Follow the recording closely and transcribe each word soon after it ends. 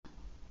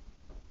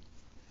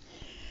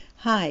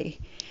Hi.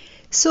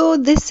 So,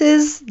 this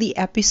is the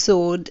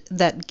episode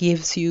that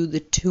gives you the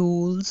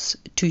tools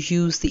to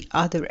use the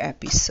other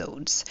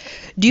episodes.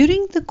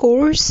 During the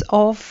course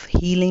of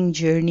healing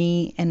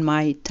journey and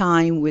my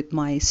time with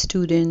my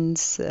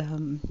students,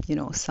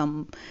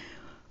 some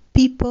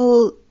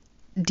people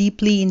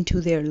deeply into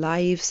their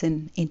lives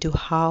and into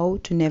how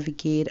to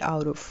navigate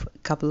out of a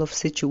couple of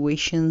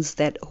situations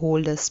that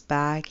hold us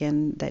back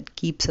and that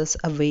keeps us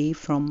away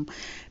from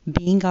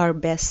being our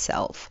best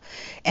self.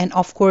 And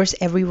of course,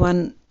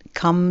 everyone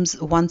comes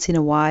once in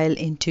a while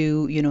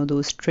into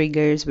those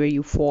triggers where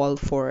you fall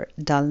for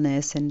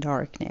dullness and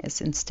darkness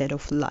instead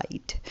of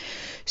light.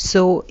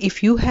 So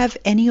if you have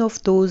any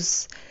of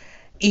those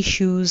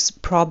issues,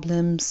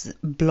 problems,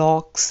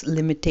 blocks,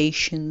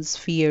 limitations,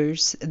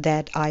 fears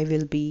that I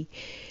will be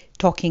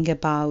talking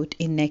about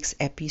in next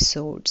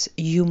episodes,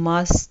 you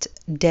must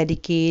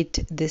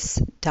dedicate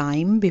this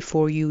time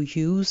before you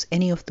use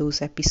any of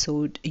those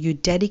episodes. You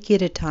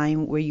dedicate a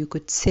time where you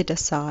could sit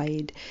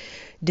aside,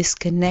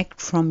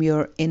 disconnect from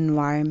your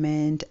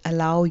environment,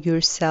 allow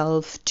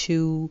yourself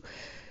to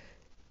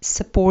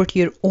support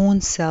your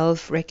own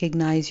self,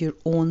 recognize your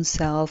own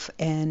self,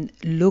 and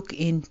look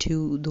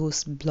into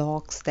those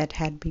blocks that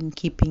had been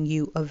keeping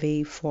you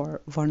away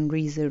for one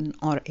reason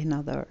or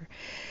another.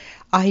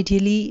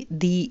 Ideally,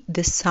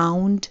 the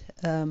sound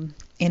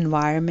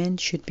environment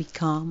should be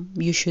calm.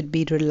 You should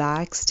be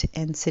relaxed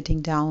and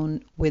sitting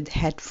down with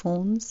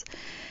headphones.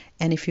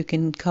 And if you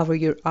can cover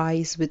your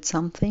eyes with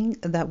something,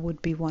 that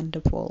would be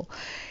wonderful.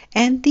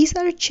 And these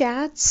are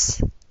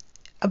chats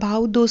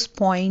about those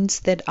points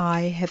that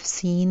I have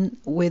seen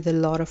with a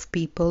lot of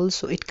people.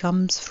 So it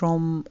comes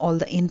from all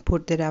the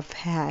input that I've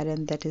had,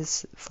 and that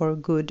is for a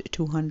good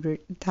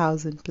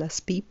 200,000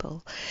 plus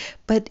people.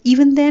 But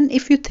even then,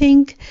 if you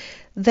think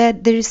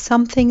that there is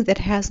something that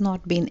has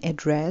not been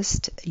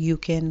addressed, you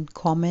can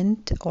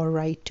comment or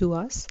write to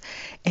us,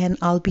 and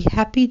I'll be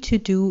happy to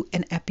do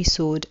an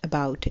episode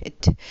about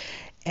it.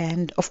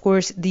 And of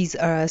course, these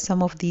are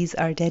some of these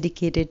are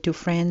dedicated to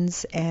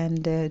friends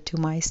and to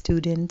my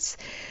students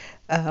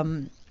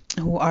um,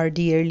 who are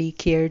dearly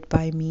cared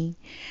by me,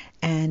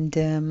 and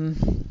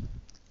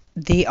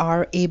they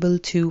are able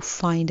to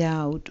find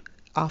out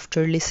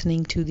after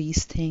listening to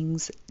these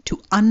things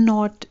to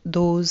unknot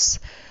those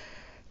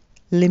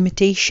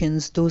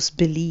limitations, those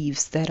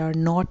beliefs that are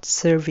not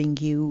serving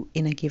you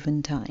in a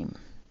given time.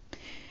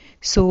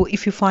 So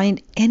if you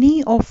find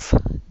any of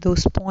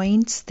those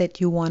points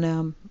that you want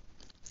to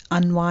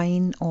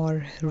unwind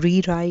or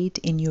rewrite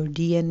in your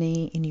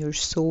DNA, in your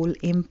soul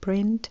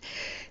imprint,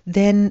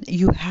 then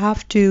you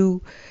have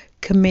to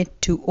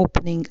commit to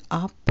opening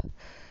up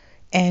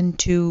and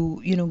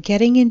to,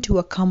 getting into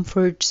a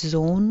comfort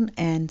zone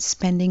and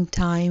spending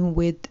time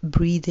with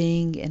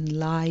breathing and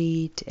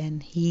light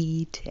and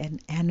heat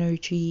and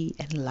energy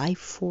and life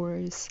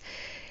force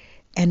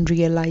and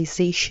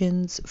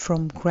realizations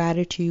from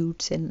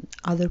gratitudes and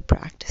other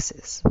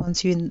practices.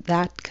 Once you're in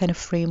that kind of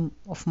frame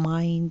of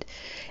mind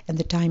and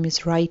the time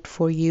is right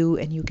for you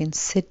and you can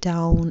sit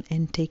down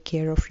and take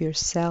care of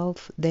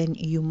yourself, then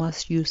you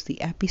must use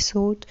the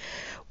episode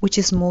which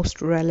is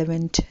most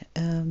relevant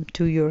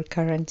to your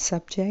current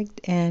subject.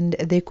 And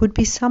there could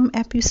be some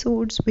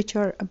episodes which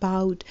are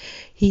about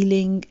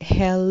healing,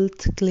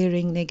 health,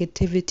 clearing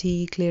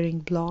negativity, clearing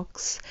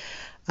blocks.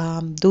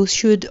 Those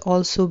should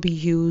also be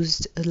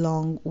used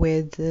along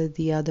with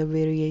the other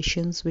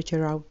variations which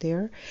are out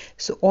there.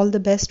 So all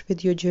the best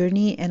with your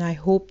journey, and I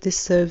hope this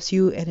serves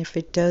you, and if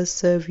it does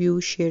serve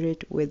you, share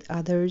it with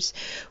others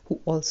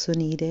who also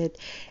need it.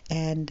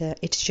 And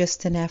it's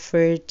just an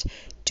effort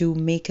to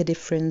make a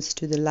difference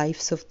to the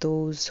lives of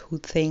those who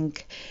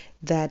think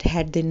that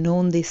had they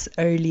known this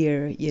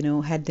earlier,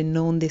 had they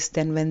known this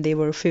then when they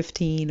were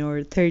 15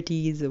 or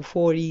 30s or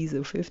 40s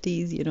or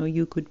 50s,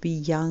 you could be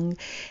young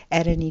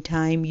at any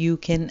time. You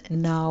can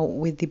now,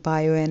 with the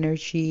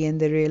bioenergy and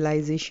the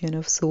realization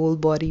of soul,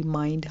 body,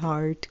 mind,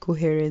 heart,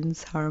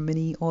 coherence,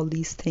 harmony, all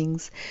these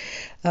things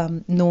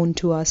known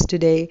to us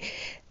today,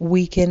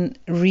 we can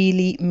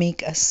really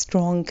make a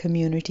strong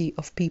community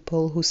of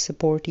people who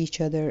support each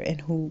other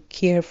and who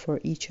care for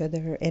each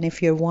other. And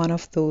if you're one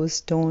of those,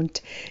 don't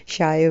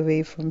shy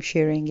away from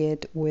sharing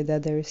it with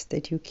others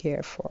that you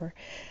care for.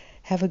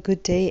 Have a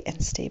good day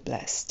and stay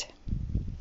blessed.